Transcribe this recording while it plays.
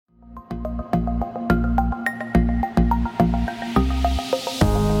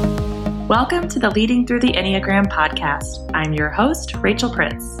Welcome to the Leading Through the Enneagram podcast. I'm your host, Rachel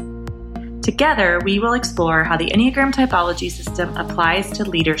Pritz. Together, we will explore how the Enneagram typology system applies to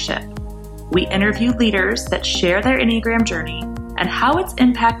leadership. We interview leaders that share their Enneagram journey and how it's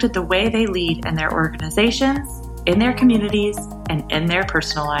impacted the way they lead in their organizations, in their communities, and in their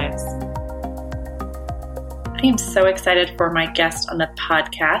personal lives. I am so excited for my guest on the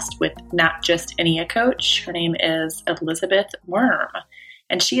podcast with Not Just Ennea Coach. Her name is Elizabeth Worm,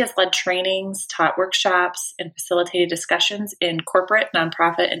 and she has led trainings, taught workshops, and facilitated discussions in corporate,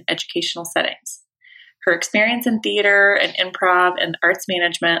 nonprofit, and educational settings. Her experience in theater and improv and arts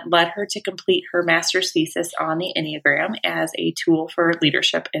management led her to complete her master's thesis on the Enneagram as a tool for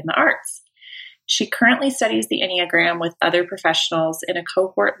leadership in the arts. She currently studies the Enneagram with other professionals in a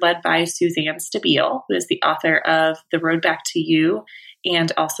cohort led by Suzanne Stabile, who is the author of The Road Back to You and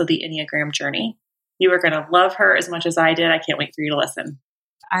also The Enneagram Journey. You are going to love her as much as I did. I can't wait for you to listen.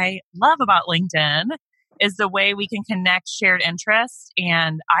 I love about LinkedIn is the way we can connect shared interests.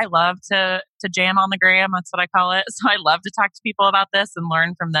 And I love to jam on the gram. That's what I call it. So I love to talk to people about this and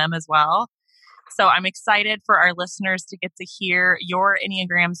learn from them as well. So I'm excited for our listeners to get to hear your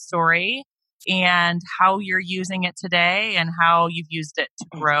Enneagram story and how you're using it today and how you've used it to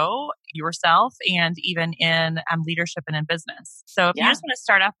grow yourself and even in leadership and in business. So if you just want to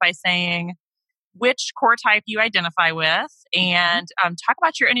start off by saying which core type you identify with and talk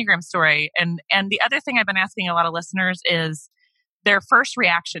about your Enneagram story. And the other thing I've been asking a lot of listeners is their first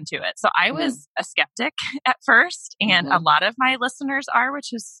reaction to it. So I was a skeptic at first, and a lot of my listeners are,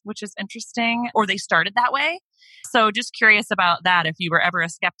 which is interesting, or they started that way. So just curious about that, if you were ever a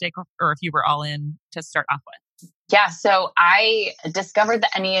skeptic or if you were all in to start off with. Yeah, so I discovered the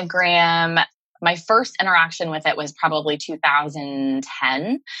Enneagram. My first interaction with it was probably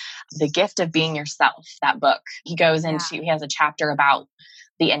 2010, The Gift of Being Yourself, that book. He has a chapter about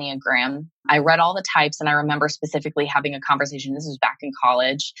the Enneagram. I read all the types, and I remember specifically having a conversation, this was back in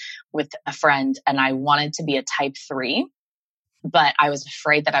college, with a friend, and I wanted to be a type 3, but I was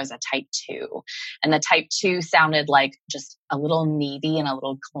afraid that I was a type 2. And the type 2 sounded like just a little needy and a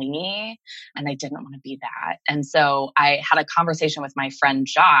little clingy, and I didn't want to be that. And so I had a conversation with my friend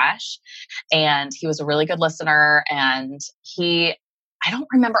Josh, and he was a really good listener, and I don't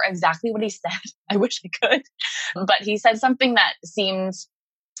remember exactly what he said. I wish I could, but he said something that seemed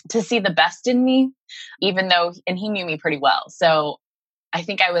to see the best in me, and he knew me pretty well. So I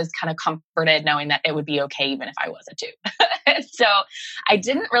think I was kind of comforted knowing that it would be okay even if I was a 2. So I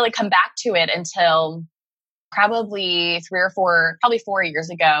didn't really come back to it until probably 4 years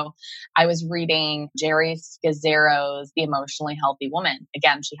ago. I was reading Jerry Scazzero's The Emotionally Healthy Woman.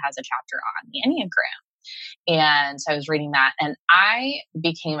 Again, she has a chapter on the Enneagram. And so I was reading that, and I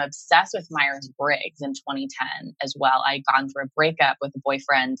became obsessed with Myers-Briggs in 2010 as well. I'd gone through a breakup with a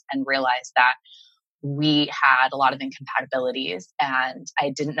boyfriend and realized that we had a lot of incompatibilities, and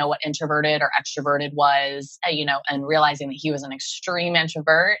I didn't know what introverted or extroverted was, and realizing that he was an extreme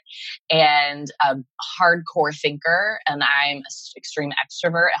introvert and a hardcore thinker, and I'm an extreme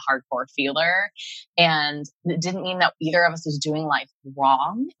extrovert, a hardcore feeler. And it didn't mean that either of us was doing life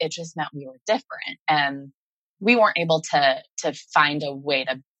wrong. It just meant we were different, and we weren't able to find a way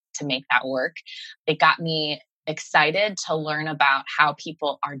to make that work. It got me excited to learn about how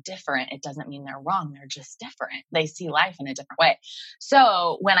people are different. It doesn't mean they're wrong. They're just different. They see life in a different way.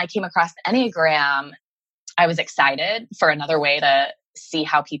 So when I came across the Enneagram, I was excited for another way to see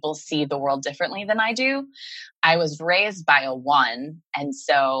how people see the world differently than I do. I was raised by a 1. And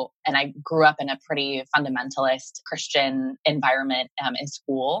I grew up in a pretty fundamentalist Christian environment in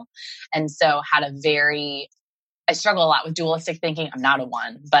school. And so I struggle a lot with dualistic thinking. I'm not a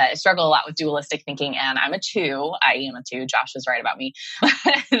 1, but I struggle a lot with dualistic thinking, and I'm a 2. I am a 2. Josh is right about me.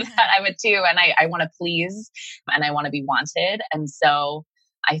 I'm a 2, and I want to please, and I want to be wanted. And so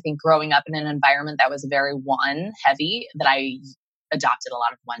I think growing up in an environment that was very 1 heavy, that I adopted a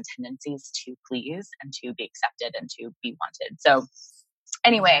lot of 1 tendencies to please and to be accepted and to be wanted. So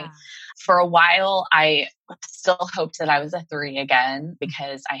anyway, for a while, I still hoped that I was a 3 again,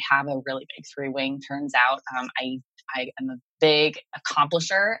 because I have a really big 3 wing. Turns out I am a big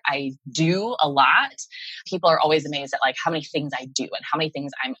accomplisher. I do a lot. People are always amazed at how many things I do and how many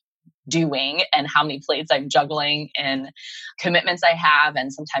things I'm doing and how many plates I'm juggling and commitments I have.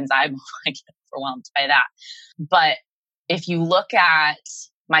 And sometimes I get overwhelmed by that. But if you look at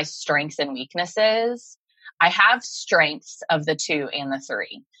my strengths and weaknesses, I have strengths of the 2 and the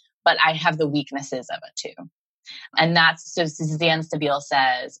 3, but I have the weaknesses of a 2. And that's, so Suzanne Stabile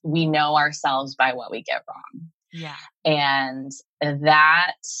says, we know ourselves by what we get wrong. Yeah. And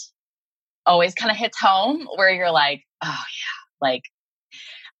that always kind of hits home, where you're like, oh yeah,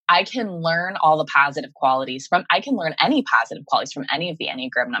 I can learn all the positive qualities I can learn any positive qualities from any of the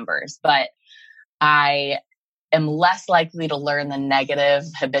Enneagram numbers, but I am less likely to learn the negative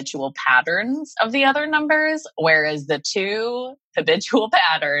habitual patterns of the other numbers, whereas the 2 habitual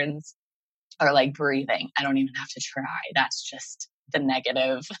patterns are like breathing. I don't even have to try. That's just the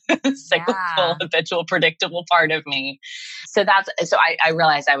negative, cyclical, habitual, predictable part of me. So I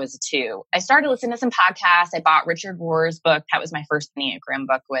realized I was a 2. I started listening to some podcasts. I bought Richard Rohr's book. That was my first Enneagram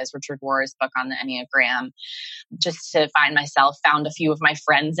book, was Richard Rohr's book on the Enneagram, just to find myself. Found a few of my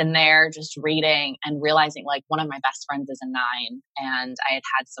friends in there, just reading and realizing like one of my best friends is a 9. And I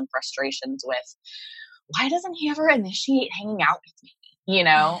had some frustrations with, why doesn't he ever initiate hanging out with me? You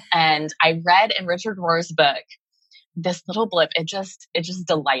know? And I read in Richard Rohr's book, this little blip, it just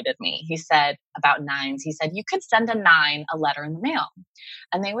delighted me. He said about 9s, he said, you could send a 9 a letter in the mail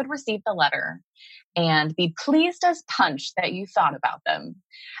and they would receive the letter and be pleased as punch that you thought about them.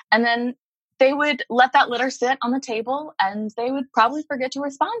 And then they would let that letter sit on the table and they would probably forget to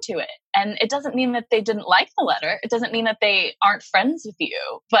respond to it. And it doesn't mean that they didn't like the letter. It doesn't mean that they aren't friends with you,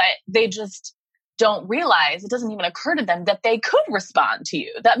 but they just don't realize, it doesn't even occur to them that they could respond to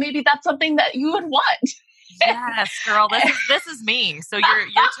you, that maybe that's something that you would want. Yes, girl, this is me. So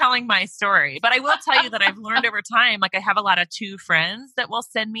you're telling my story. But I will tell you that I've learned over time, like I have a lot of 2 friends that will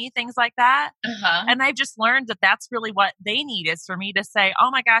send me things like that. And I've just learned that that's really what they need, is for me to say, oh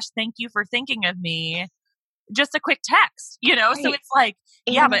my gosh, thank you for thinking of me. Just a quick text, you know? Right. So it's like,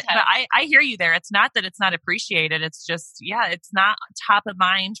 yeah, but I hear you there. It's not that it's not appreciated. It's just, it's not top of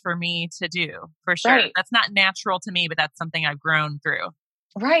mind for me to do, for sure. Right. That's not natural to me, but that's something I've grown through.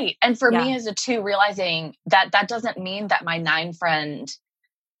 Right. And for me as a 2, realizing that doesn't mean that my 9 friend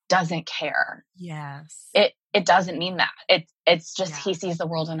doesn't care. Yes. It doesn't mean that. It's just he sees the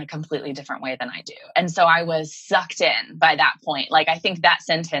world in a completely different way than I do. And so I was sucked in by that point. Like, I think that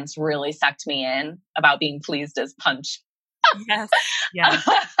sentence really sucked me in about being pleased as punch. Yes. Yes.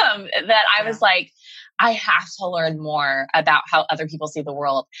 That I was like, I have to learn more about how other people see the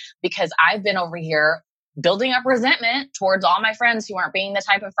world, because I've been over here building up resentment towards all my friends who aren't being the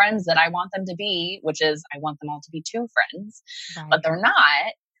type of friends that I want them to be, which is I want them all to be 2 friends, but they're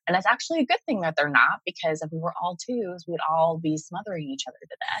not. And it's actually a good thing that they're not, because if we were all 2s, we'd all be smothering each other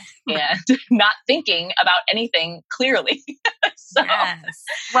to death and not thinking about anything clearly. Yes.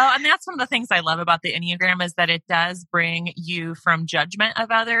 Well, and that's one of the things I love about the Enneagram, is that it does bring you from judgment of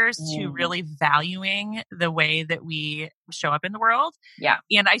others to really valuing the way that we show up in the world. Yeah.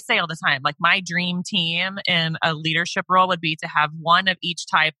 And I say all the time, like, my dream team in a leadership role would be to have one of each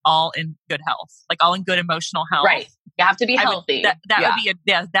type, all in good health, like all in good emotional health. Right. You have to be healthy.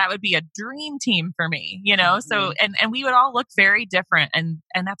 That would be a dream team for me, you know? So, and we would all look very different, and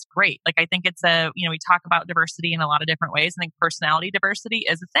that's great. Like, I think it's we talk about diversity in a lot of different ways. I think personality diversity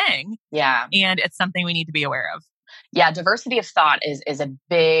is a thing. Yeah. And it's something we need to be aware of. Yeah, diversity of thought is a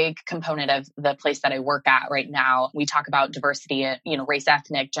big component of the place that I work at right now. We talk about diversity, race,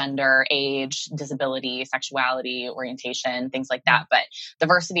 ethnic, gender, age, disability, sexuality, orientation, things like that. But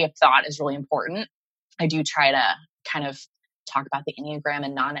diversity of thought is really important. I do try to kind of talk about the Enneagram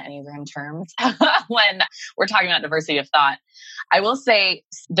and non-Enneagram terms when we're talking about diversity of thought. I will say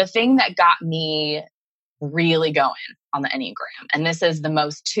the thing that got me really going on the Enneagram, and this is the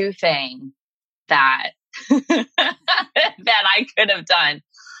most 2 thing that that I could have done,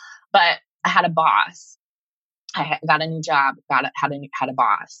 but I had a boss. I got a new job, had a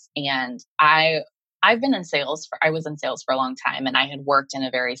boss, and I've been in sales I was in sales for a long time, and I had worked in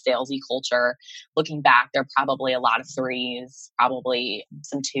a very salesy culture. Looking back, there are probably a lot of 3s, probably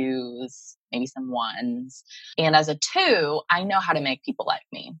some 2s, maybe some 1s. And as a 2, I know how to make people like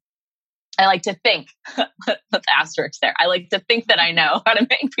me. I like to think, with asterisks there, I like to think that I know how to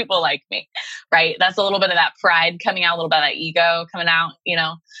make people like me, right? That's a little bit of that pride coming out, a little bit of that ego coming out,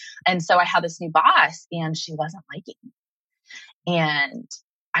 And so I had this new boss, and she wasn't liking me. And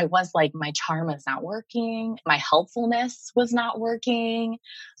I was like, my charm is not working. My helpfulness was not working.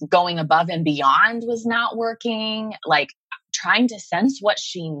 Going above and beyond was not working. Like, trying to sense what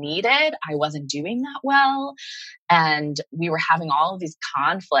she needed, I wasn't doing that well. And we were having all of these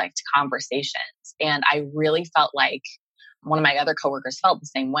conflict conversations. And I really felt like one of my other coworkers felt the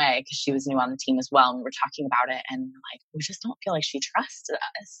same way, because she was new on the team as well. And we were talking about it, and like, we just don't feel like she trusted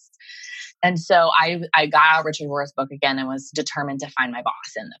us. And so I got out Richard Rohr's book again and was determined to find my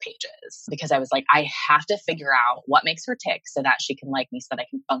boss in the pages, because I was like, I have to figure out what makes her tick so that she can like me, so that I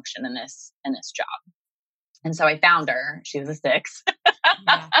can function in this job. And so I found her. She was a 6.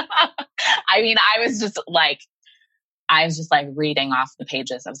 Yeah. I mean, I was just like reading off the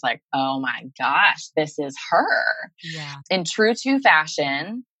pages. I was like, oh my gosh, this is her. Yeah. In true 2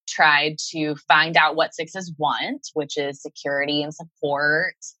 fashion, tried to find out what sixes want, which is security and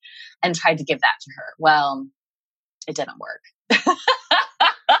support, and tried to give that to her. Well, it didn't work.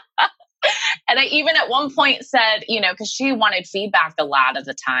 And I even at one point said, because she wanted feedback a lot of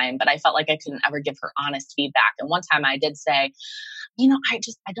the time, but I felt like I couldn't ever give her honest feedback. And one time I did say,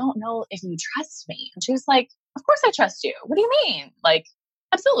 I don't know if you trust me. And she was like, of course I trust you. What do you mean? Like,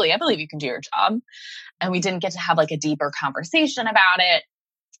 absolutely. I believe you can do your job. And we didn't get to have like a deeper conversation about it.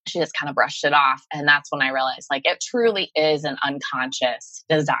 She just kind of brushed it off. And that's when I realized like it truly is an unconscious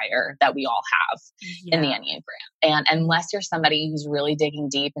desire that we all have in the Enneagram. And unless you're somebody who's really digging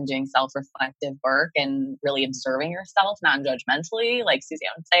deep and doing self-reflective work and really observing yourself non-judgmentally, like Susie,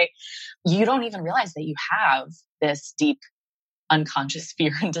 I would say, you don't even realize that you have this deep unconscious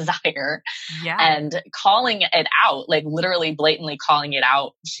fear and desire. Yeah. And calling it out, like literally blatantly calling it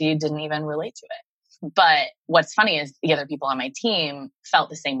out, she didn't even relate to it. But what's funny is the other people on my team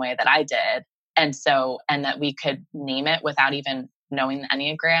felt the same way that I did. And that we could name it without even knowing the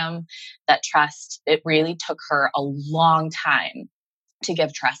Enneagram, that trust, it really took her a long time to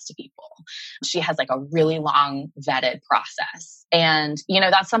give trust to people. She has like a really long vetted process. And,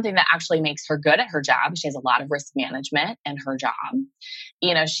 that's something that actually makes her good at her job. She has a lot of risk management in her job.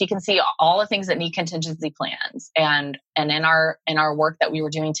 She can see all the things that need contingency plans. And in our work that we were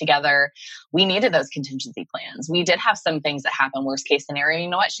doing together, we needed those contingency plans. We did have some things that happened, worst case scenario. You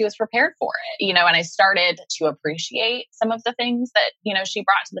know what? She was prepared for it, and I started to appreciate some of the things that, she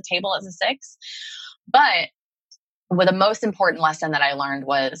brought to the table as a 6. But the most important lesson that I learned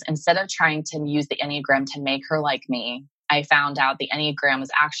was instead of trying to use the Enneagram to make her like me, I found out the Enneagram was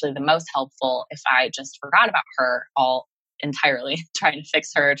actually the most helpful if I just forgot about her all entirely, trying to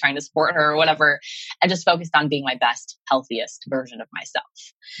fix her, trying to support her or whatever, and just focused on being my best, healthiest version of myself.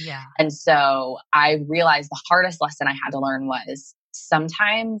 Yeah. And so I realized the hardest lesson I had to learn was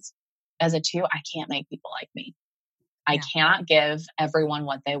sometimes as a 2, I can't make people like me. I cannot give everyone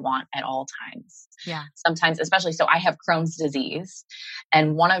what they want at all times. Yeah. Sometimes, especially, so I have Crohn's disease.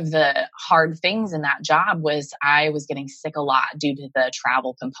 And one of the hard things in that job was I was getting sick a lot due to the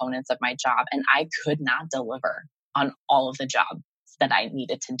travel components of my job. And I could not deliver on all of the jobs that I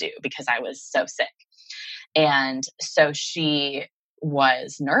needed to do because I was so sick. And so she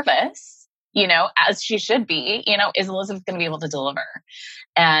was nervous, as she should be, is Elizabeth going to be able to deliver?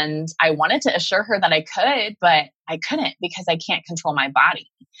 And I wanted to assure her that I could, but I couldn't because I can't control my body.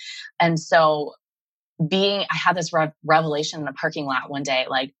 And so I had this revelation in the parking lot one day,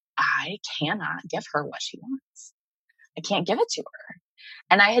 like, I cannot give her what she wants. I can't give it to her.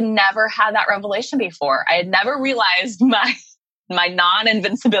 And I had never had that revelation before. I had never realized my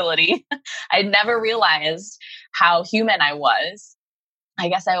non-invincibility. I had never realized how human I was. I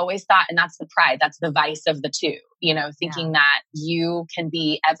guess I always thought, and that's the pride, that's the vice of the 2, thinking that you can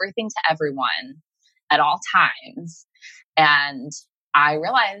be everything to everyone at all times. And I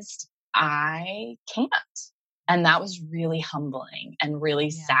realized I can't. And that was really humbling and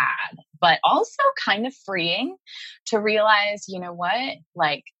really sad, but also kind of freeing to realize,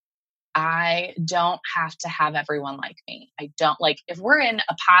 like, I don't have to have everyone like me. I don't if we're in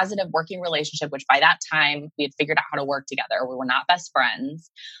a positive working relationship, which by that time we had figured out how to work together. We were not best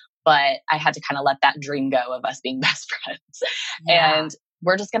friends, but I had to kind of let that dream go of us being best friends. Yeah. And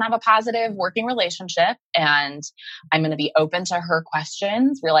we're just going to have a positive working relationship. And I'm going to be open to her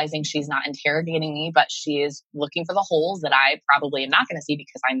questions, realizing she's not interrogating me, but she is looking for the holes that I probably am not going to see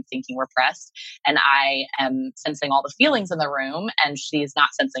because I'm thinking repressed. And I am sensing all the feelings in the room and she's not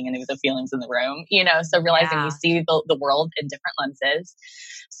sensing any of the feelings in the room, so realizing we see the world in different lenses.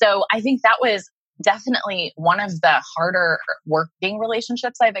 So I think that was definitely one of the harder working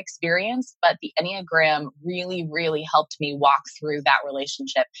relationships I've experienced, but the Enneagram really, really helped me walk through that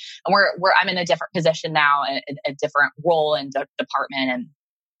relationship. And I'm in a different position now, a different role and department,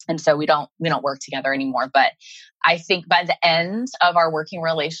 and so we don't work together anymore. But I think by the end of our working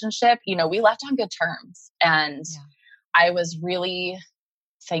relationship, we left on good terms, and I was really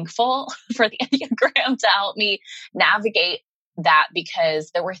thankful for the Enneagram to help me navigate that, because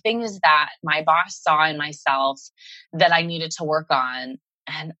there were things that my boss saw in myself that I needed to work on.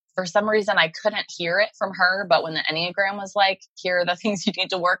 And for some reason, I couldn't hear it from her. But when the Enneagram was like, here are the things you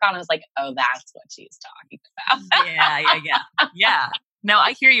need to work on, I was like, oh, that's what she's talking about. Yeah. No,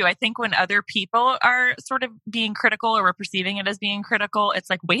 I hear you. I think when other people are sort of being critical or we're perceiving it as being critical, it's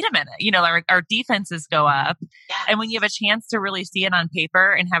like, wait a minute, our defenses go up. Yes. And when you have a chance to really see it on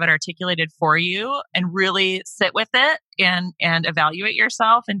paper and have it articulated for you and really sit with it and evaluate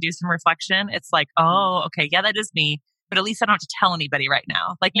yourself and do some reflection, it's like, oh, okay, yeah, that is me. but at least I don't have to tell anybody right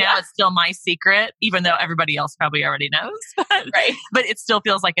now. Like now it's still my secret, even though everybody else probably already knows. Right. But it still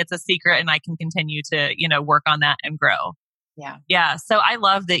feels like it's a secret and I can continue to, work on that and grow. Yeah. Yeah. So I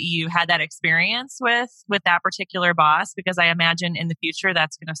love that you had that experience with that particular boss, because I imagine in the future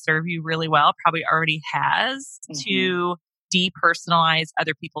that's going to serve you really well, probably already has, to depersonalize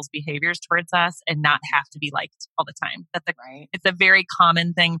other people's behaviors towards us and not have to be liked all the time. It's a very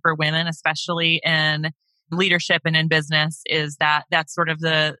common thing for women, especially in leadership and in business, is that's sort of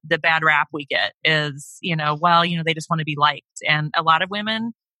the bad rap we get is, they just want to be liked. And a lot of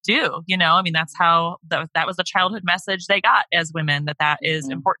women do, that's how that was the childhood message they got as women, that is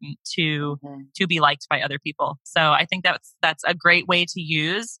important to be liked by other people. So I think that's a great way to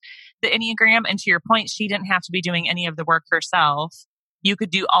use the Enneagram. And to your point, she didn't have to be doing any of the work herself. You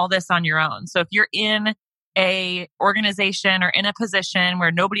could do all this on your own. So if you're in a organization or in a position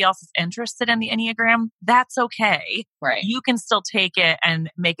where nobody else is interested in the Enneagram, that's okay. Right. You can still take it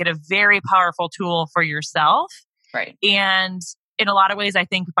and make it a very powerful tool for yourself. Right. And in a lot of ways, I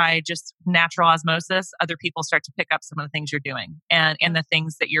think by just natural osmosis, other people start to pick up some of the things you're doing and the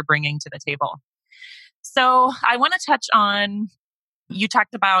things that you're bringing to the table. So I want to touch on, you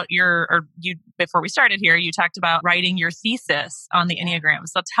talked about before we started here, you talked about writing your thesis on the Enneagram.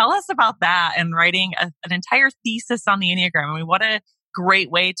 So tell us about that and writing an entire thesis on the Enneagram. I mean, what a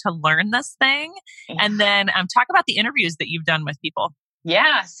great way to learn this thing. And then talk about the interviews that you've done with people.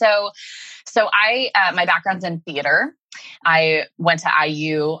 Yeah. So I, my background's in theater. I went to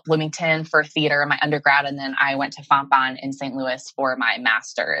IU Bloomington for theater in my undergrad, and then I went to Fontbonne in St. Louis for my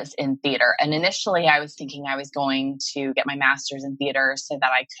master's in theater. And initially I was thinking I was going to get my master's in theater so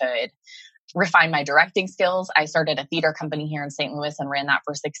that I could refine my directing skills. I started a theater company here in St. Louis and ran that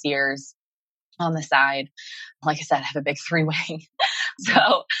for 6 years on the side. Like I said, I have a big three-wing.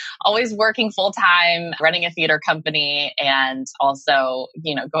 So always working full time, running a theater company, and also,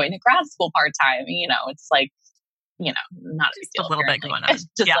 going to grad school part time. It's like, not a big deal. A little bit going on. Just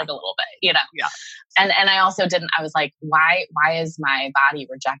like a little bit, Yeah. And I also I was like, why is my body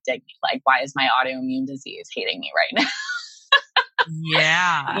rejecting me? Like, why is my autoimmune disease hating me right now?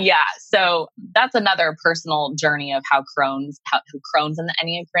 Yeah. Yeah. So that's another personal journey of how Crohn's and the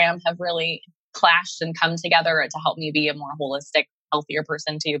Enneagram have really clashed and come together to help me be a more holistic, healthier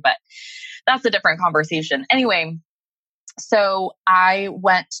person too. But that's a different conversation. Anyway, so I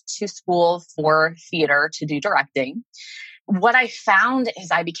went to school for theater to do directing. What I found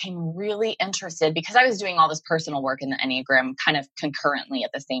is I became really interested because I was doing all this personal work in the Enneagram kind of concurrently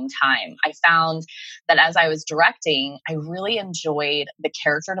at the same time. I found that as I was directing, I really enjoyed the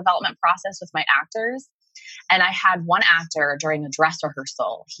character development process with my actors. And I had one actor during a dress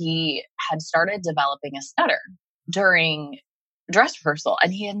rehearsal. He had started developing a stutter during dress rehearsal,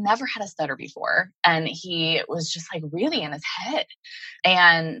 and he had never had a stutter before. And he was just like really in his head.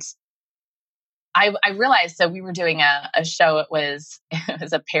 And I realized, so we were doing a show. It was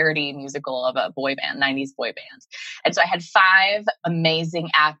a parody musical of a boy band, 90s boy band. And so I had 5 amazing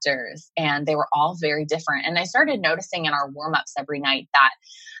actors, and they were all very different. And I started noticing in our warm-ups every night that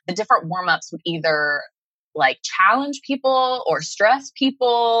the different warm-ups would either like challenge people or stress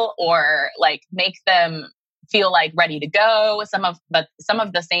people or like make them feel like ready to go. Some of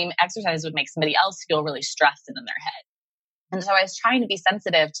the same exercises would make somebody else feel really stressed and in their head. And so I was trying to be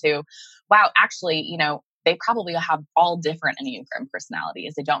sensitive to, wow, actually, they probably have all different Enneagram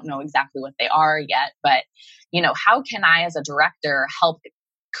personalities. They don't know exactly what they are yet, but, how can I as a director help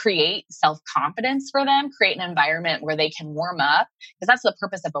create self-confidence for them, create an environment where they can warm up? Because that's the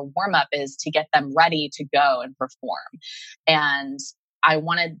purpose of a warm-up, is to get them ready to go and perform. And I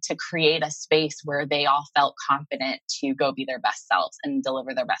wanted to create a space where they all felt confident to go be their best selves and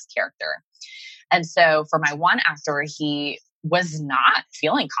deliver their best character. And so for my one actor, he was not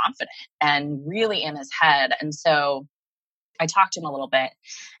feeling confident and really in his head. And so I talked to him a little bit,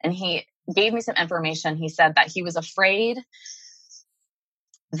 and he gave me some information. He said that he was afraid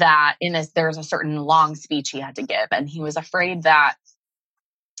that there was a certain long speech he had to give. And he was afraid that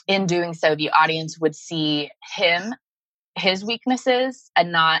in doing so, the audience would see his weaknesses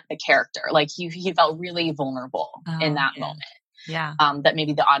and not the character. Like he felt really vulnerable in that moment. Yeah. That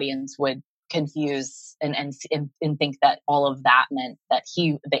maybe the audience would confuse and think that all of that meant that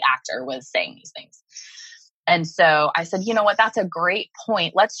the actor was saying these things. And so I said, you know what, that's a great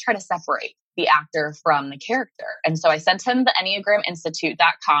point. Let's try to separate the actor from the character. And so I sent him the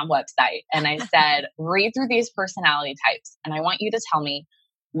EnneagramInstitute.com website, and I said, read through these personality types, and I want you to tell me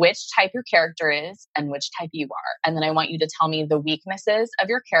which type your character is and which type you are. And then I want you to tell me the weaknesses of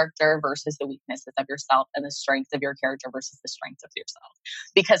your character versus the weaknesses of yourself, and the strengths of your character versus the strengths of yourself.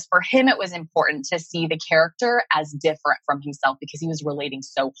 Because for him, it was important to see the character as different from himself, because he was relating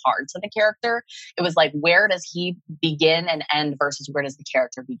so hard to the character. It was like, where does he begin and end versus where does the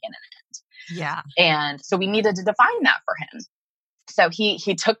character begin and end? Yeah. And so we needed to define that for him. So he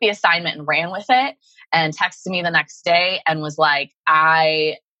took the assignment and ran with it, and texted me the next day and was like,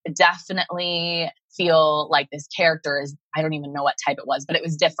 I definitely feel like this character is, I don't even know what type it was, but it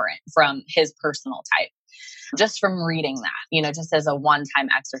was different from his personal type, just from reading that, just as a one-time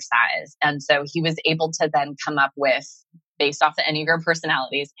exercise. And so he was able to then come up with, based off the Enneagram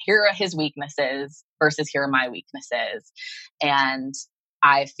personalities, here are his weaknesses versus here are my weaknesses. And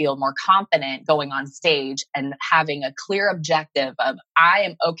I feel more confident going on stage and having a clear objective of, I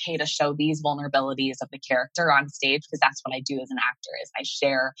am okay to show these vulnerabilities of the character on stage, because that's what I do as an actor, is I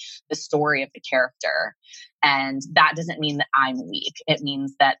share the story of the character. And that doesn't mean that I'm weak. It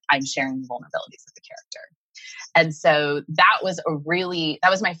means that I'm sharing the vulnerabilities of the character. And so that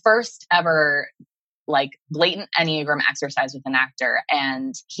was my first ever blatant Enneagram exercise with an actor.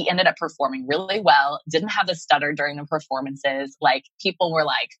 And he ended up performing really well, didn't have a stutter during the performances. People were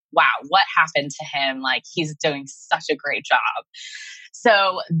like, wow, what happened to him? He's doing such a great job.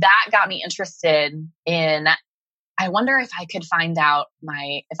 So that got me interested in, I wonder if I could find out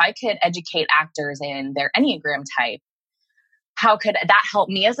if I could educate actors in their Enneagram type. How could that help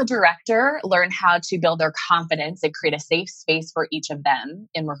me as a director learn how to build their confidence and create a safe space for each of them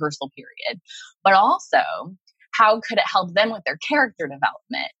in rehearsal period? But also, how could it help them with their character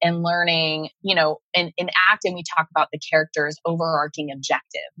development and learning, in acting, we talk about the character's overarching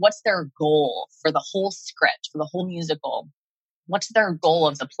objective. What's their goal for the whole script, for the whole musical? What's their goal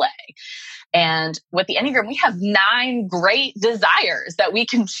of the play? And with the Enneagram, we have 9 great desires that we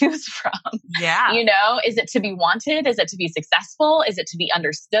can choose from. Yeah. Is it to be wanted? Is it to be successful? Is it to be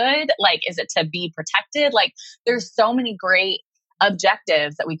understood? Is it to be protected? There's so many great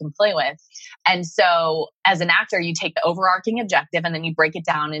objectives that we can play with. And so as an actor, you take the overarching objective and then you break it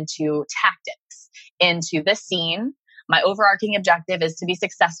down into tactics. Into this scene, my overarching objective is to be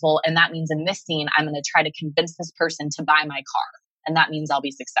successful. And that means in this scene, I'm going to try to convince this person to buy my car. And that means I'll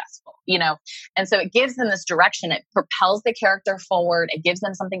be successful, And so it gives them this direction. It propels the character forward. It gives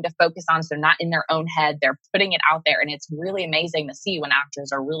them something to focus on. So they're not in their own head. They're putting it out there. And it's really amazing to see when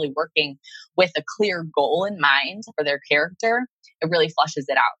actors are really working with a clear goal in mind for their character. It really flushes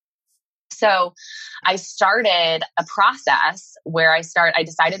it out. So I started a process where I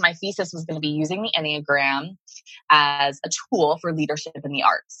decided my thesis was going to be using the Enneagram as a tool for leadership in the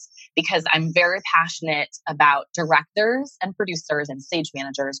arts, because I'm very passionate about directors and producers and stage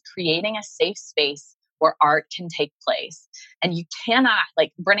managers creating a safe space where art can take place. And you cannot,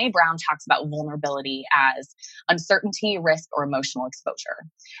 Brené Brown talks about vulnerability as uncertainty, risk, or emotional exposure.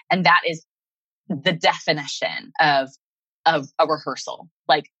 And that is the definition of a rehearsal.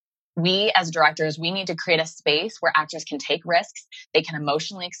 We as directors, we need to create a space where actors can take risks. They can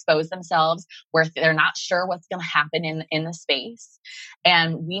emotionally expose themselves where they're not sure what's going to happen in the space.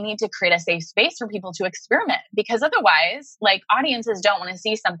 And we need to create a safe space for people to experiment, because otherwise, audiences don't want to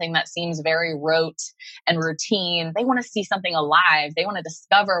see something that seems very rote and routine. They want to see something alive. They want to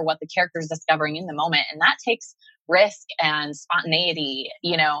discover what the character is discovering in the moment. And that takes risk and spontaneity,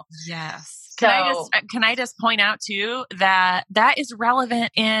 Yes. So, can I just point out too that is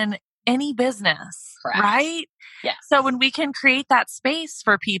relevant in any business, correct. Right? Yeah. So when we can create that space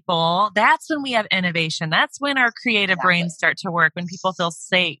for people, that's when we have innovation. That's when our creative brains start to work, when people feel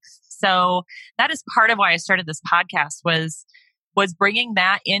safe. So that is part of why I started this podcast was bringing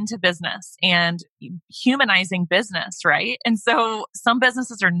that into business and humanizing business, right? And so some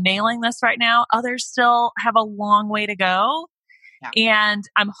businesses are nailing this right now. Others still have a long way to go. Yeah. And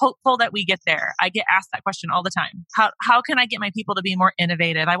I'm hopeful that we get there. I get asked that question all the time. How can I get my people to be more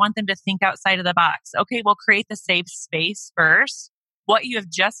innovative? I want them to think outside of the box. Okay, we'll create the safe space first. What you have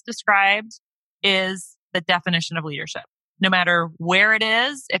just described is the definition of leadership. No matter where it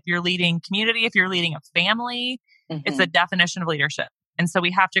is, if you're leading community, if you're leading a family, it's the definition of leadership. And so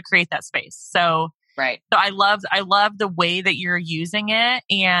we have to create that space. So right. So I love the way that you're using it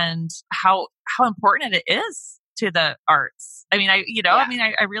and how important it is to the arts. I mean,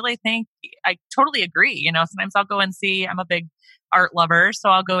 I really think I totally agree. Sometimes I'll go and see, I'm a big art lover. So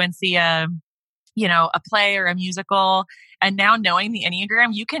I'll go and see a a play or a musical. And now knowing the Enneagram,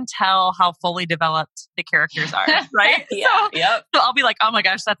 you can tell how fully developed the characters are, right? Yeah. So I'll be like, oh my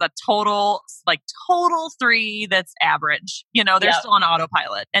gosh, that's a total 3 that's average. They're still on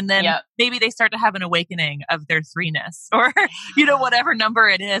autopilot. And then maybe they start to have an awakening of their 3-ness or, whatever number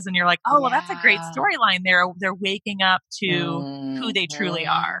it is. And you're like, oh, well, that's a great storyline. They're waking up to who they truly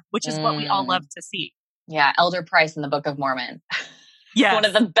are, which is what we all love to see. Yeah. Elder Price in the Book of Mormon. Yeah, one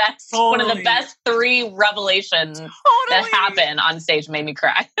of the best 3 revelations that happen on stage made me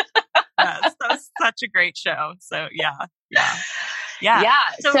cry. Yes, that was such a great show. So yeah.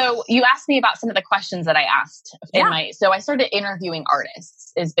 So you asked me about some of the questions that I asked so I started interviewing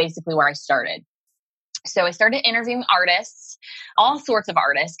artists is basically where I started. So I started interviewing artists, all sorts of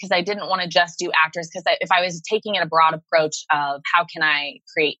artists, because I didn't want to just do actors. Because if I was taking it a broad approach of how can I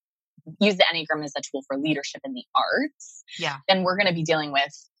use the Enneagram as a tool for leadership in the arts, then we're going to be dealing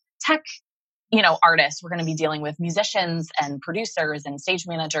with tech, artists. We're going to be dealing with musicians and producers and stage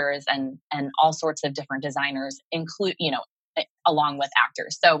managers and all sorts of different designers, along with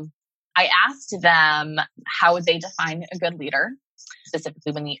actors. So I asked them, how would they define a good leader,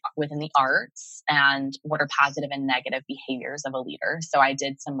 specifically within the arts, and what are positive and negative behaviors of a leader? So I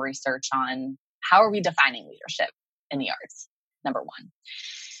did some research on how are we defining leadership in the arts, number one.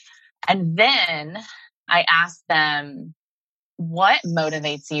 And then I asked them, what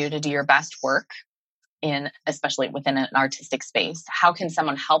motivates you to do your best work especially within an artistic space? How can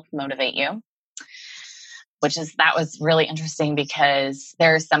someone help motivate you? That was really interesting because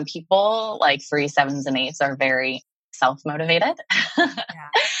there are some people like 3s, 7s, and 8s are very self-motivated.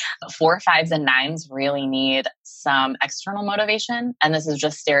 4, 5s, and 9s really need some external motivation. And this is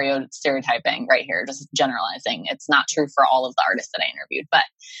just stereotyping right here, just generalizing. It's not true for all of the artists that I interviewed, but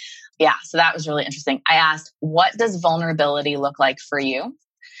so that was really interesting. I asked, what does vulnerability look like for you?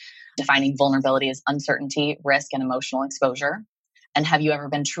 Defining vulnerability as uncertainty, risk, and emotional exposure. And have you ever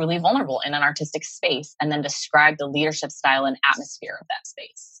been truly vulnerable in an artistic space? And then describe the leadership style and atmosphere of that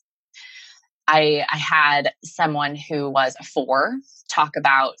space. I had someone who was a 4 talk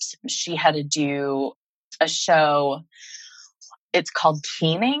about she had to do a show. It's called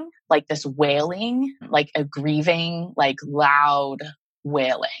keening, like this wailing, like a grieving, like loud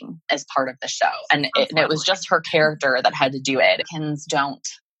wailing as part of the show. And it was just her character that had to do it. Kins don't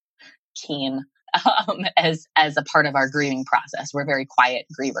keen as a part of our grieving process. We're very quiet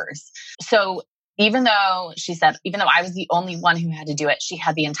grievers. So even though I was the only one who had to do it, she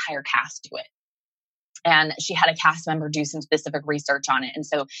had the entire cast do it. And she had a cast member do some specific research on it. And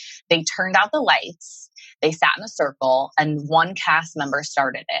so they turned out the lights, they sat in a circle, and one cast member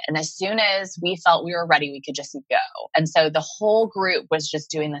started it. And as soon as we felt we were ready, we could just go. And so the whole group was just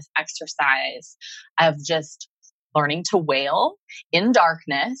doing this exercise of just learning to wail in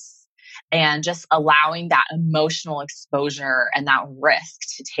darkness and just allowing that emotional exposure and that risk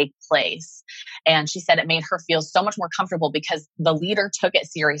to take place. And she said it made her feel so much more comfortable because the leader took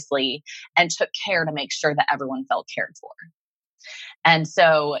it seriously and took care to make sure that everyone felt cared for. And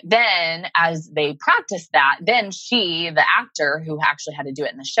so then as they practiced that, then she, the actor who actually had to do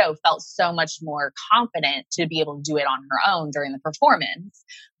it in the show, felt so much more confident to be able to do it on her own during the performance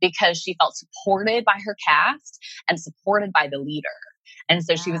because she felt supported by her cast and supported by the leader. And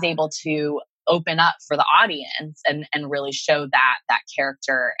so she was able to open up for the audience and really show that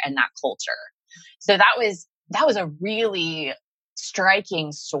character and that culture. So that was a really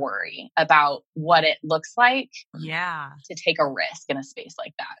striking story about what it looks like to take a risk in a space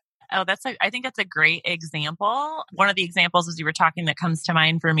like that. Oh, I think that's a great example. One of the examples as you were talking that comes to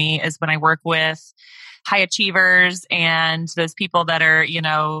mind for me is when I work with high achievers and those people that are,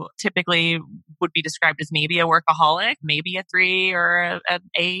 typically would be described as maybe a workaholic, maybe a 3 or an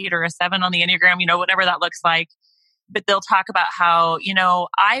 8 or a 7 on the Enneagram, whatever that looks like. But they'll talk about how,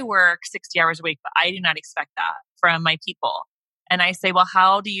 I work 60 hours a week, but I do not expect that from my people. And I say, well,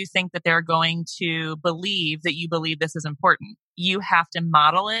 how do you think that they're going to believe that you believe this is important? You have to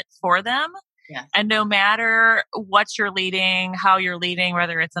model it for them. Yes. And no matter what you're leading, how you're leading,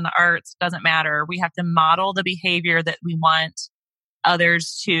 whether it's in the arts, doesn't matter. We have to model the behavior that we want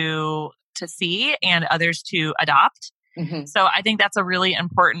others to see and others to adopt. Mm-hmm. So I think that's a really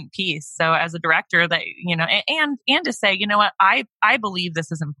important piece. So as a director that, and to say, what, I believe this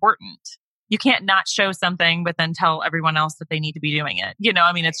is important. You can't not show something, but then tell everyone else that they need to be doing it.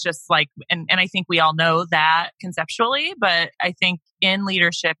 It's just like, and I think we all know that conceptually, but I think in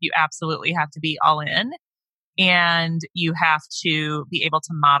leadership, you absolutely have to be all in and you have to be able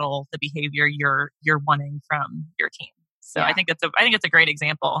to model the behavior you're wanting from your team. So I think it's a great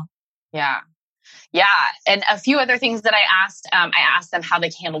example. Yeah. Yeah. And a few other things that I asked them how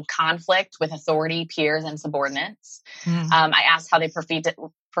they handled conflict with authority, peers, and subordinates. I asked how they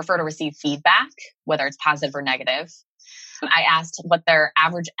prefer to receive feedback, whether it's positive or negative. I asked what their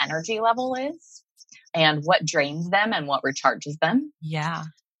average energy level is and what drains them and what recharges them. Yeah.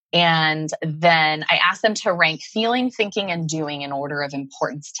 And then I asked them to rank feeling, thinking, and doing in order of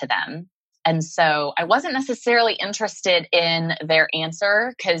importance to them. And so I wasn't necessarily interested in their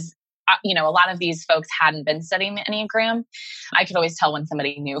answer because, a lot of these folks hadn't been studying the Enneagram. I could always tell when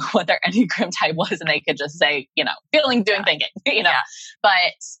somebody knew what their Enneagram type was and they could just say, feeling, doing, thinking,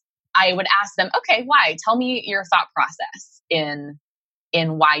 But I would ask them, okay, why? Tell me your thought process in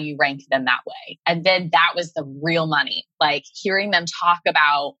why you rank them that way. And then that was the real money, like hearing them talk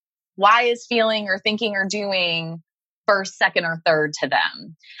about why is feeling or thinking or doing first, second, or third to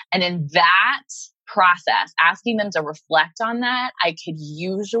them. And in that process, asking them to reflect on that, I could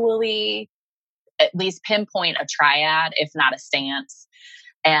usually at least pinpoint a triad, if not a stance,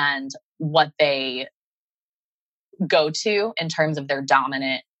 and what they go to in terms of their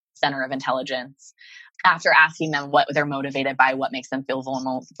dominant center of intelligence. After asking them what they're motivated by, what makes them feel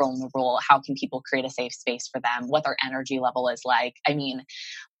vulnerable, how can people create a safe space for them, what their energy level is like. I mean,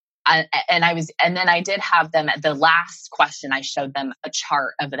 and then I did have them at the last question, I showed them a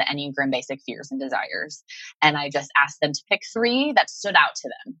chart of the Enneagram basic fears and desires. And I just asked them to pick 3 that stood out to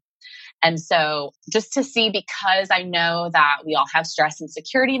them. And so just to see, because I know that we all have stress and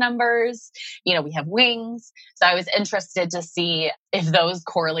security numbers, we have wings. So I was interested to see if those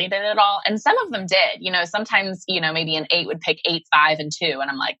correlated at all. And some of them did, sometimes, maybe an 8 would pick 8, 5, and 2. And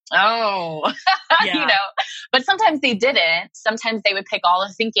I'm like, oh, yeah. But sometimes they didn't. Sometimes they would pick all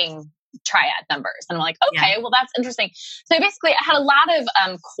the thinking triad numbers. And I'm like, okay, well, that's interesting. So basically I had a lot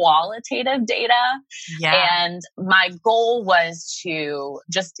of qualitative data. Yeah. And my goal was to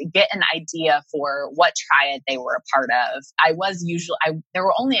just get an idea for what triad they were a part of. There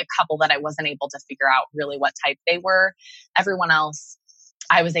were only a couple that I wasn't able to figure out really what type they were. Everyone else,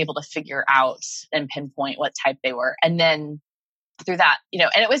 I was able to figure out and pinpoint what type they were. And then through that,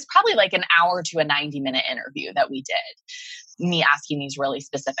 and it was probably like an hour to a 90-minute interview that we did, me asking these really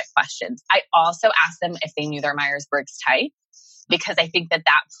specific questions. I also asked them if they knew their Myers-Briggs type, because I think that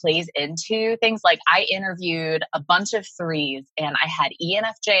plays into things. Like I interviewed a bunch of 3s and I had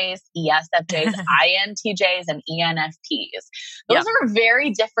ENFJs, ESFJs, INTJs, and ENFPs. Those are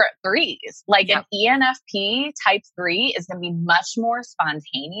very different 3s. Like an ENFP type 3 is going to be much more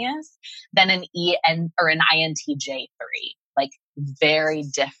spontaneous than an INTJ 3. Like very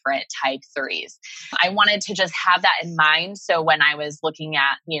different type 3s. I wanted to just have that in mind. So when I was looking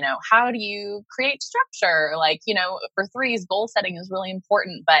at, how do you create structure? Like, for 3s, goal setting is really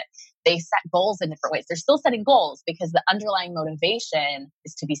important, but they set goals in different ways. They're still setting goals because the underlying motivation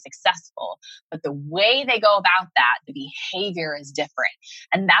is to be successful. But the way they go about that, the behavior is different.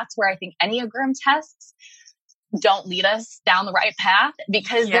 And that's where I think Enneagram tests don't lead us down the right path,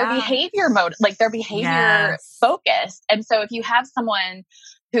 because they're behavior focused. And so if you have someone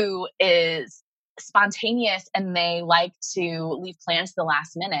who is spontaneous and they like to leave plans to the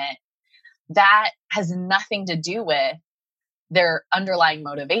last minute, that has nothing to do with their underlying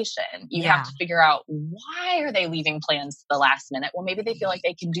motivation. You have to figure out, why are they leaving plans to the last minute? Well, maybe they feel like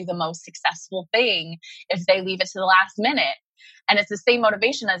they can do the most successful thing if they leave it to the last minute. And it's the same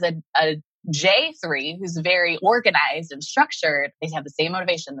motivation as a J3 who's very organized and structured. They have the same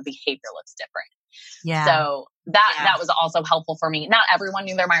motivation. The behavior looks different. Yeah. So that was also helpful for me. Not everyone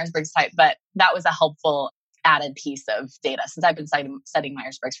knew their Myers-Briggs type, but that was a helpful added piece of data since I've been studying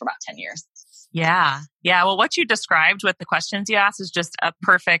Myers-Briggs for about 10 years. Yeah. Yeah. Well, what you described with the questions you asked is just a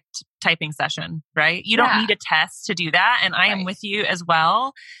perfect typing session, right? You don't need a test to do that. And I am with you as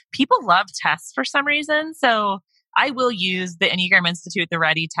well. People love tests for some reason. So I will use the Enneagram Institute, the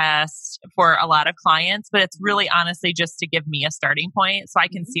Ready test for a lot of clients, but it's really honestly just to give me a starting point so I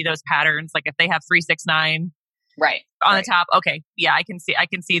can see those patterns. Like if they have 3, 6, 9 on the top, okay, yeah, I can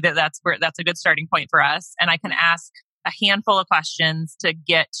see that that's a good starting point for us. And I can ask a handful of questions to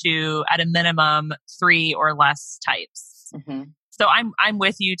get to, at a minimum, 3 or less types. Mm-hmm. So I'm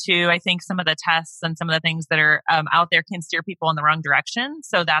with you too. I think some of the tests and some of the things that are out there can steer people in the wrong direction.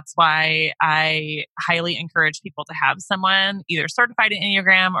 So that's why I highly encourage people to have someone either certified in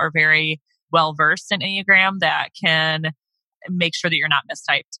Enneagram or very well versed in Enneagram that can make sure that you're not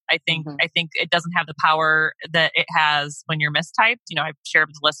mistyped. I think it doesn't have the power that it has when you're mistyped. I've shared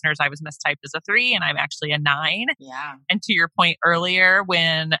with listeners I was mistyped as a 3 and I'm actually a 9. Yeah. And to your point earlier,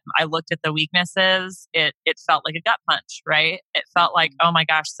 when I looked at the weaknesses, it felt like a gut punch, right? It felt like, oh my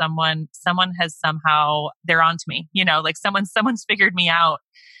gosh, someone has somehow, they're onto me, like someone's figured me out.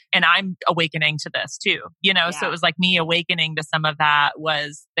 And I'm awakening to this too, so it was like me awakening to some of that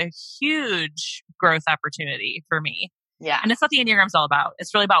was the huge growth opportunity for me. Yeah. And it's what the Enneagram's all about.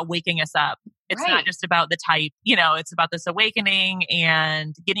 It's really about waking us up. It's not just about the type, it's about this awakening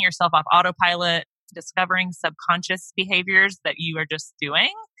and getting yourself off autopilot, discovering subconscious behaviors that you are just doing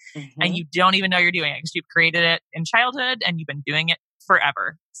and you don't even know you're doing it because you've created it in childhood and you've been doing it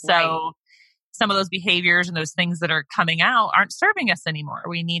forever. So some of those behaviors and those things that are coming out aren't serving us anymore.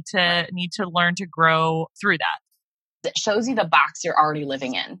 We need to learn to grow through that. It shows you the box you're already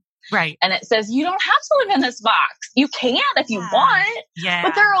living in. Right. And it says, you don't have to live in this box. You can if you want. Yeah.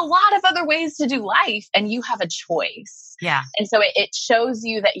 But there are a lot of other ways to do life and you have a choice. Yeah. And so it shows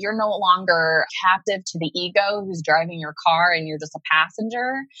you that you're no longer captive to the ego who's driving your car and you're just a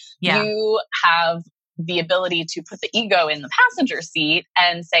passenger. Yeah. You have the ability to put the ego in the passenger seat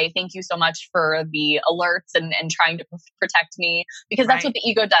and say, thank you so much for the alerts and trying to protect me, because that's what the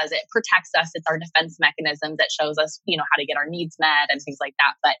ego does. It protects us. It's our defense mechanisms. It shows us, how to get our needs met and things like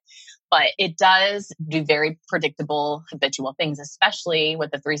that. But it does do very predictable, habitual things, especially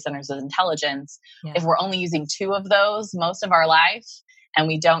with the 3 centers of intelligence. Yeah. If we're only using 2 of those most of our life and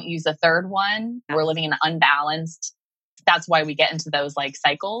we don't use a third one, we're living in an unbalanced. That's why we get into those like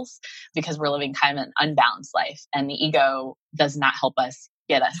cycles, because we're living kind of an unbalanced life, and the ego does not help us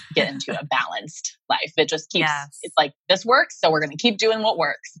get into a balanced life. It just keeps, it's like, this works, so we're going to keep doing what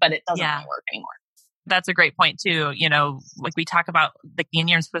works, but it doesn't really work anymore. That's a great point too. Like we talk about, the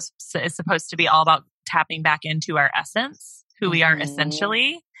Enneagram is supposed to be all about tapping back into our essence, who we are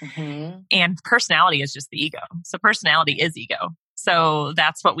essentially. And personality is just the ego. So personality is ego. So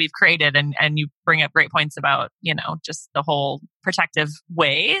that's what we've created. And you bring up great points about, just the whole protective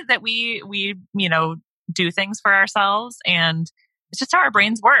way that we do things for ourselves. And it's just how our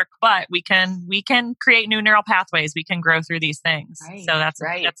brains work, but we can create new neural pathways. We can grow through these things. Right, so that's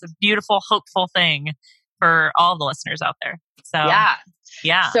a beautiful, hopeful thing for all the listeners out there. So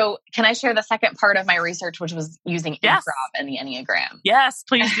yeah. So can I share the second part of my research, which was using improv and the Enneagram? Yes,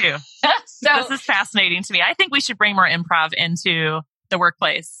 please do. This is fascinating to me. I think we should bring more improv into the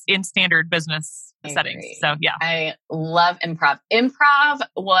workplace in standard business settings. So yeah. I love improv. Improv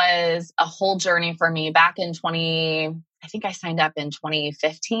was a whole journey for me back in I think I signed up in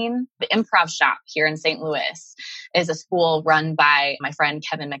 2015. The Improv Shop here in St. Louis is a school run by my friend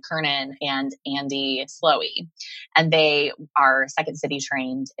Kevin McKernan and Andy Slowey. And they are Second City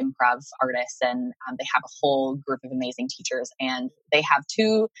trained improv artists, and they have a whole group of amazing teachers. And they have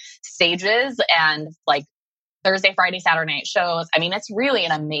 2 stages and like Thursday, Friday, Saturday night shows. I mean, it's really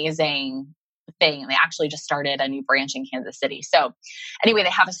an amazing thing. They actually just started a new branch in Kansas City. So anyway, they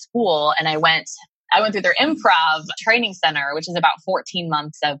have a school, and I went through their improv training center, which is about 14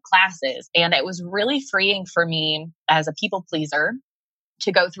 months of classes. And it was really freeing for me as a people pleaser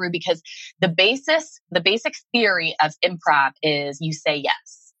to go through, because the basic theory of improv is you say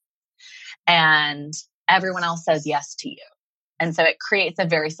yes and everyone else says yes to you. And so it creates a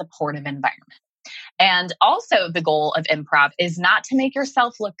very supportive environment. And also the goal of improv is not to make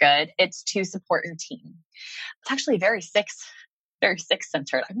yourself look good. It's to support your team. It's actually very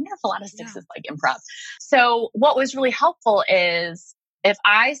 6-centered. I mean, there's a lot of 6s like improv. So what was really helpful is if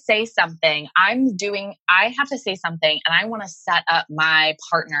I say something, I have to say something and I want to set up my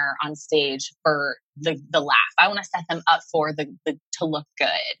partner on stage for the laugh. I want to set them up for the to look good.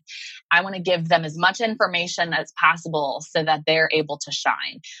 I want to give them as much information as possible so that they're able to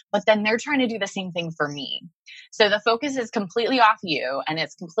shine. But then they're trying to do the same thing for me. So the focus is completely off you and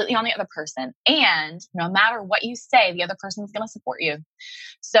it's completely on the other person. And no matter what you say, the other person's going to support you.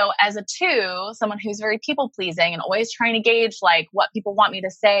 So as a 2, someone who's very people pleasing and always trying to gauge like what people want me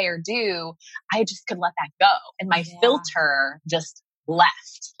to say or do, I just could let that go. And my filter just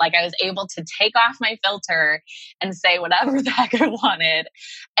left. Like I was able to take off my filter and say whatever the heck I wanted.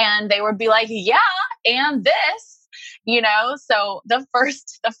 And they would be like, yeah, and this, so the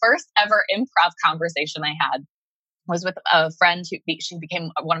first ever improv conversation I had was with a friend she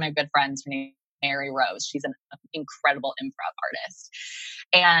became one of my good friends. Her name is Mary Rose. She's an incredible improv artist.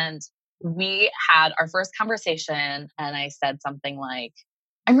 And we had our first conversation and I said something like,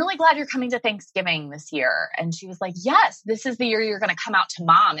 I'm really glad you're coming to Thanksgiving this year. And she was like, yes, this is the year you're going to come out to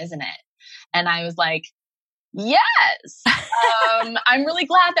Mom, isn't it? And I was like, yes. I'm really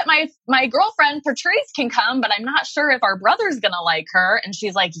glad that my girlfriend Patrice can come, but I'm not sure if our brother's going to like her. And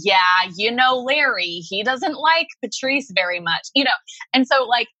she's like, yeah, Larry, he doesn't like Patrice very much, And so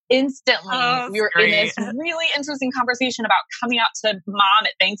like instantly we were in this really interesting conversation about coming out to Mom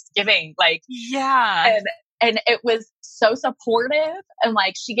at Thanksgiving. Like, yeah. And it was so supportive. And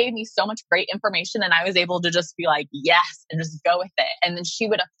like, she gave me so much great information and I was able to just be like, yes, and just go with it. And then she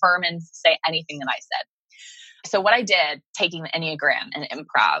would affirm and say anything that I said. So what I did taking the Enneagram and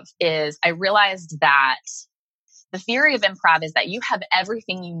improv is I realized that the theory of improv is that you have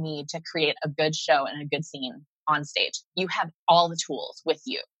everything you need to create a good show and a good scene on stage. You have all the tools with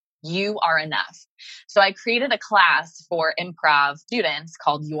you. You are enough. So I created a class for improv students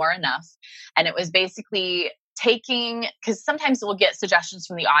called You Are Enough. And it was basically taking, because sometimes we'll get suggestions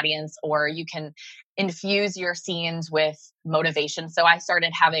from the audience or you can infuse your scenes with motivation. So I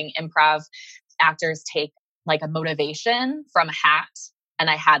started having improv actors take like a motivation from a hat. And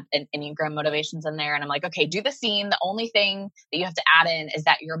I had an Enneagram motivations in there. And I'm like, okay, do the scene. The only thing that you have to add in is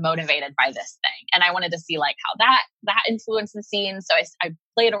that you're motivated by this thing. And I wanted to see like how that influenced the scene. So I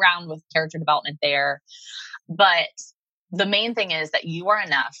played around with character development there. But the main thing is that you are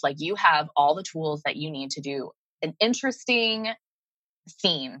enough. Like you have all the tools that you need to do an interesting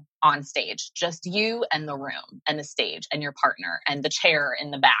scene on stage, just you and the room and the stage and your partner and the chair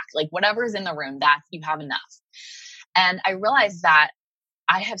in the back, like whatever's in the room, that you have enough. And I realized that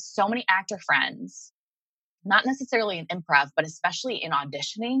I have so many actor friends, not necessarily in improv, but especially in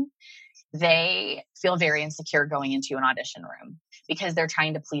auditioning. They feel very insecure going into an audition room because they're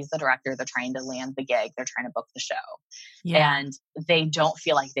trying to please the director. They're trying to land the gig. They're trying to book the show. Yeah. And they don't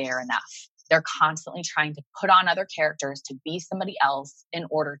feel like they are enough. They're constantly trying to put on other characters to be somebody else in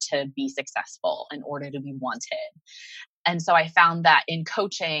order to be successful, in order to be wanted. And so I found that in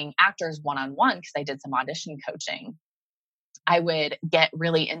coaching actors one-on-one, because I did some audition coaching, I would get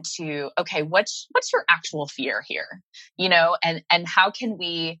really into, okay, what's your actual fear here? You know, and how can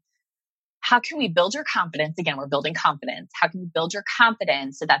we build your confidence? Again, we're building confidence. How can you build your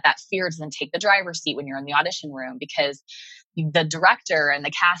confidence so that fear doesn't take the driver's seat when you're in the audition room? Because the director and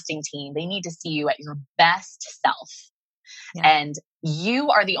the casting team, they need to see you at your best self. Yeah. And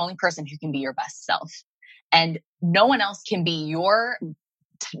you are the only person who can be your best self. And no one else can be your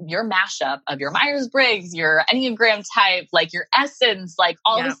mashup of your Myers-Briggs, your Enneagram type, like your essence, like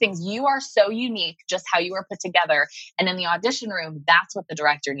all these things. You are so unique, just how you are put together. And in the audition room, that's what the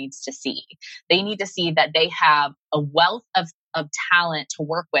director needs to see. They need to see that they have a wealth of talent to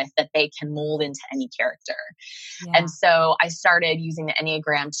work with that they can mold into any character. Yeah. And so I started using the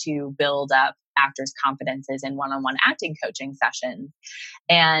Enneagram to build up actors' confidences in one-on-one acting coaching sessions.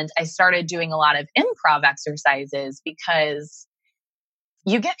 And I started doing a lot of improv exercises because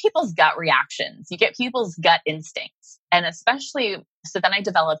you get people's gut reactions. You get people's gut instincts. And especially, so then I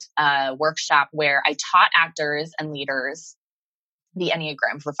developed a workshop where I taught actors and leaders the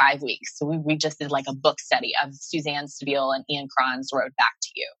Enneagram for 5 weeks. So we just did like a book study of Suzanne Stabile and Ian Cron's Road Back to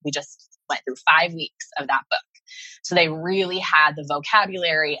You. We just went through 5 weeks of that book. So they really had the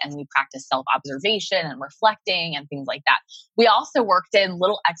vocabulary and we practiced self-observation and reflecting and things like that. We also worked in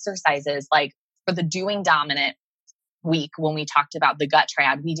little exercises like for the doing dominant week when we talked about the gut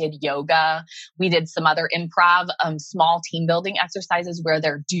triad, we did yoga. We did some other improv, small team building exercises where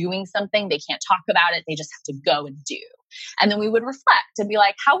they're doing something. They can't talk about it. They just have to go and do. And then we would reflect and be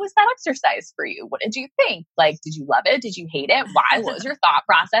like, how was that exercise for you? What did you think? Like, did you love it? Did you hate it? Why? What was your thought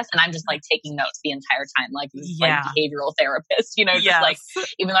process? And I'm just like taking notes the entire time, like this like behavioral therapist, you know, just like,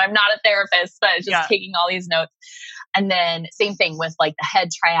 even though I'm not a therapist, but just taking all these notes. And then same thing with like the head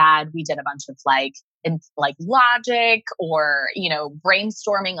triad. We did a bunch of like logic or, you know,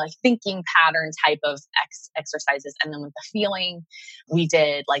 brainstorming, like thinking pattern type of exercises. And then with the feeling, we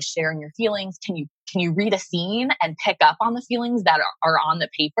did like sharing your feelings. Can you read a scene and pick up on the feelings that are on the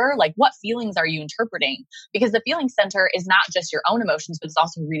paper? Like what feelings are you interpreting? Because the feeling center is not just your own emotions, but it's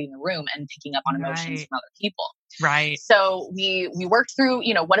also reading the room and picking up on emotions from other people. Right. So we worked through,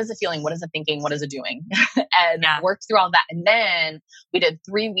 you know, what is it feeling? What is it thinking? What is it doing? And worked through all that. And then we did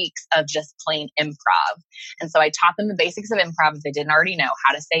 3 weeks of just plain improv. And so I taught them the basics of improv if they didn't already know,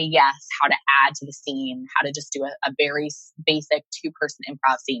 how to say yes, how to add to the scene, how to just do a very basic 2-person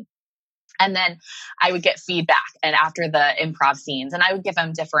improv scene. And then I would get feedback and after the improv scenes, and I would give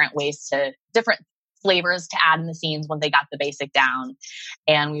them different flavors to add in the scenes when they got the basic down.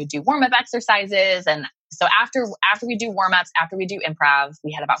 And we would do warm-up exercises. And so after we do warm-ups, after we do improv,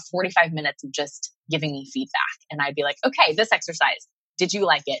 we had about 45 minutes of just giving me feedback. And I'd be like, okay, this exercise, did you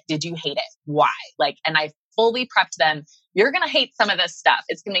like it? Did you hate it? Why? Like, and I fully prepped them. You're going to hate some of this stuff.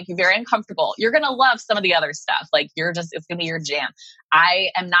 It's going to make you very uncomfortable. You're going to love some of the other stuff. Like it's going to be your jam. I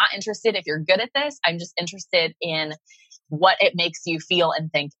am not interested if you're good at this. I'm just interested in what it makes you feel and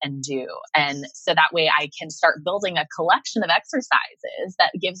think and do. And so that way I can start building a collection of exercises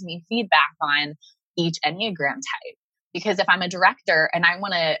that gives me feedback on each Enneagram type. Because if I'm a director and I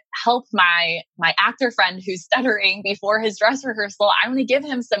want to help my actor friend who's stuttering before his dress rehearsal, I want to give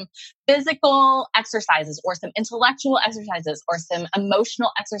him some physical exercises or some intellectual exercises or some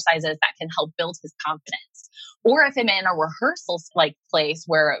emotional exercises that can help build his confidence. Or if I'm in a rehearsal like place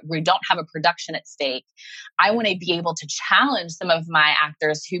where we don't have a production at stake, I want to be able to challenge some of my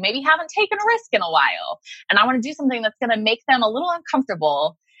actors who maybe haven't taken a risk in a while. And I want to do something that's going to make them a little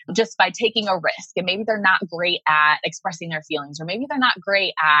uncomfortable just by taking a risk. And maybe they're not great at expressing their feelings, or maybe they're not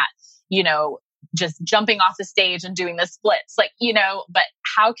great at, just jumping off the stage and doing the splits, but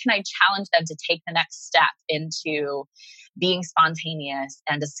how can I challenge them to take the next step into being spontaneous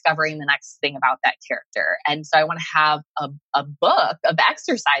and discovering the next thing about that character? And so I want to have a book of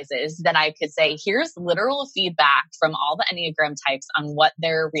exercises that I could say, here's literal feedback from all the Enneagram types on what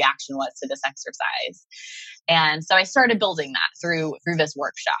their reaction was to this exercise. And so I started building that through this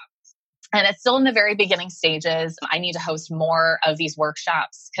workshop. And it's still in the very beginning stages. I need to host more of these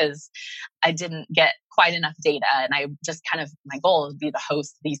workshops because I didn't get quite enough data. And I just my goal would be to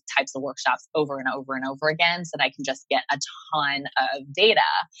host these types of workshops over and over and over again so that I can just get a ton of data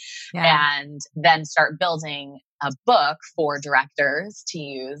and then start building a book for directors to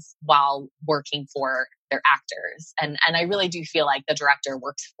use while working for their actors. And I really do feel like the director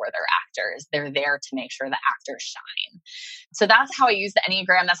works for their actors. They're there to make sure the actors shine. So that's how I use the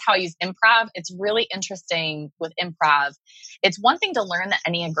Enneagram. That's how I use improv. It's really interesting with improv. It's one thing to learn the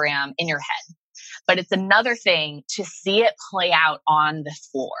Enneagram in your head, but it's another thing to see it play out on the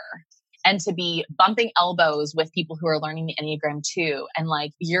floor and to be bumping elbows with people who are learning the Enneagram too. And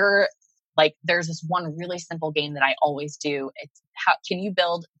there's this one really simple game that I always do. It's how can you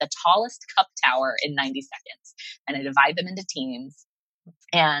build the tallest cup tower in 90 seconds? And I divide them into teams.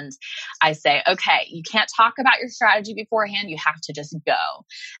 And I say, okay, you can't talk about your strategy beforehand. You have to just go.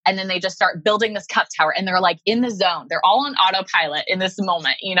 And then they just start building this cup tower and they're like in the zone. They're all on autopilot in this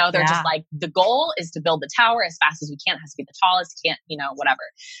moment. They're just like, the goal is to build the tower as fast as we can. It has to be the tallest, whatever.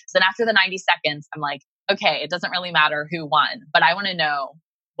 So then after the 90 seconds, I'm like, okay, it doesn't really matter who won, but I want to know,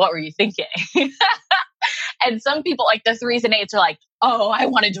 what were you thinking? And some people, like the 3s and 8s, are like, oh, I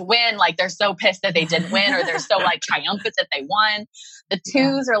wanted to win. Like they're so pissed that they didn't win, or they're so triumphant that they won. The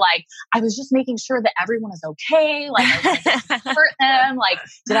 2s are like, I was just making sure that everyone is okay. Like I was going to hurt them. Like,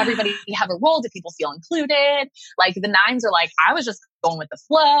 did everybody have a role? Did people feel included? Like the 9s are like, I was just going with the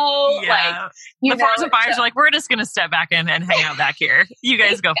flow. Yeah. The 4s and 5s are like, we're just going to step back in and hang out back here. You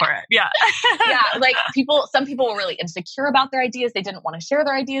guys go for it. Yeah. Some people were really insecure about their ideas. They didn't want to share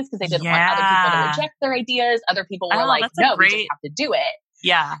their ideas because they didn't want other people to reject their ideas. Other people were like, no, we just have to do it.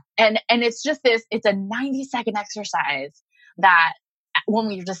 Yeah. And it's just it's a 90-second exercise that when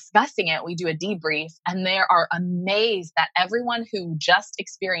we're discussing it, we do a debrief and they are amazed that everyone who just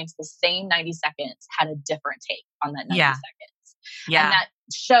experienced the same 90 seconds had a different take on that 90 seconds. Yeah. And that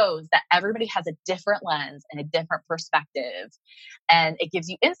shows that everybody has a different lens and a different perspective. And it gives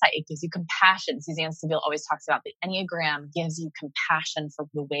you insight. It gives you compassion. Suzanne Stabile always talks about the Enneagram gives you compassion for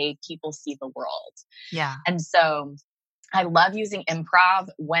the way people see the world. Yeah. And so I love using improv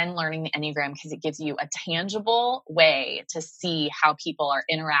when learning the Enneagram because it gives you a tangible way to see how people are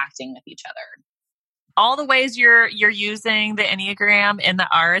interacting with each other. All the ways you're using the Enneagram in the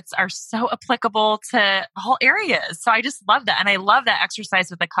arts are so applicable to all areas. So I just love that. And I love that exercise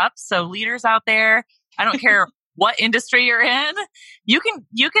with the cups. So leaders out there, I don't care what industry you're in, you can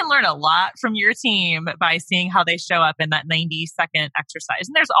learn a lot from your team by seeing how they show up in that 90-second exercise.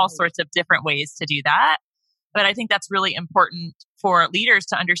 And there's all sorts of different ways to do that. But I think that's really important for leaders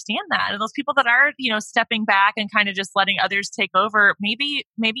to understand that. And those people that are, stepping back and kind of just letting others take over, maybe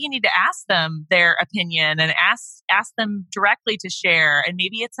you need to ask them their opinion and ask them directly to share. And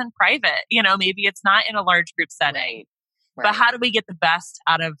maybe it's in private, maybe it's not in a large group setting. Right. But how do we get the best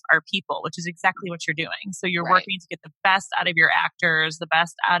out of our people, which is exactly what you're doing. So you're working to get the best out of your actors, the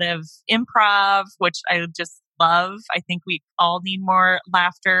best out of improv, which I just love. I think we all need more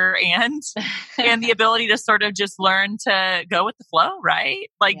laughter and the ability to sort of just learn to go with the flow, right?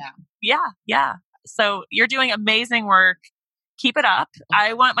 Yeah. So you're doing amazing work. Keep it up.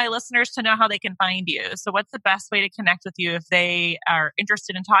 I want my listeners to know how they can find you. So what's the best way to connect with you if they are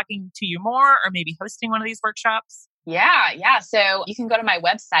interested in talking to you more or maybe hosting one of these workshops? Yeah. So you can go to my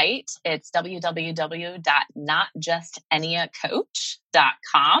website. It's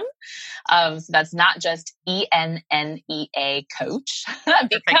www.notjustenneacoach.com. So that's not just ENNEA coach.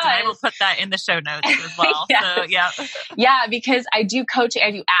 Perfect. And I will put that in the show notes as well. So yeah, because I do coaching. I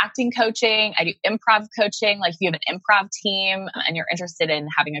do acting coaching. I do improv coaching. Like if you have an improv team and you're interested in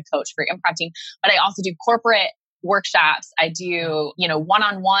having a coach for your improv team, but I also do corporate workshops. I do,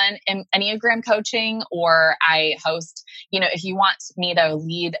 one-on-one Enneagram coaching, or I host, if you want me to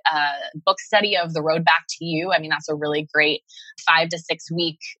lead a book study of The Road Back to You, I mean, that's a really great 5 to 6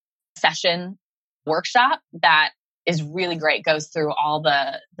 week session workshop that is really great, goes through all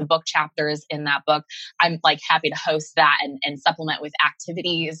the book chapters in that book. I'm like happy to host that and supplement with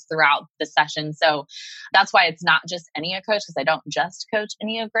activities throughout the session. So that's why it's not just Ennea Coach, because I don't just coach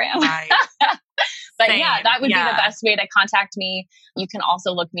Enneagram. Right. But yeah, that would be the best way to contact me. You can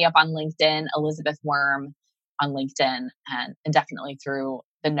also look me up on LinkedIn, Elizabeth Worm on LinkedIn, and definitely through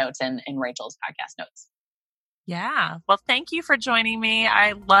the notes in Rachel's podcast notes. Yeah. Well, thank you for joining me.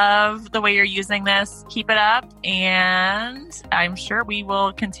 I love the way you're using this. Keep it up, and I'm sure we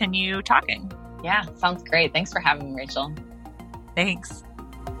will continue talking. Yeah, sounds great. Thanks for having me, Rachel. Thanks.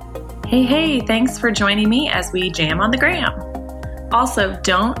 Hey, thanks for joining me as we jam on the gram. Also,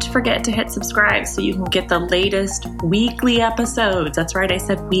 don't forget to hit subscribe so you can get the latest weekly episodes. That's right, I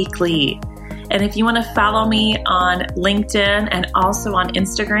said weekly. And if you want to follow me on LinkedIn and also on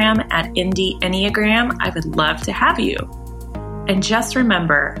Instagram at Indie Enneagram, I would love to have you. And just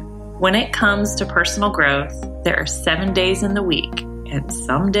remember, when it comes to personal growth, there are 7 days in the week, and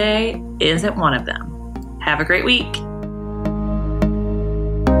some day isn't one of them. Have a great week.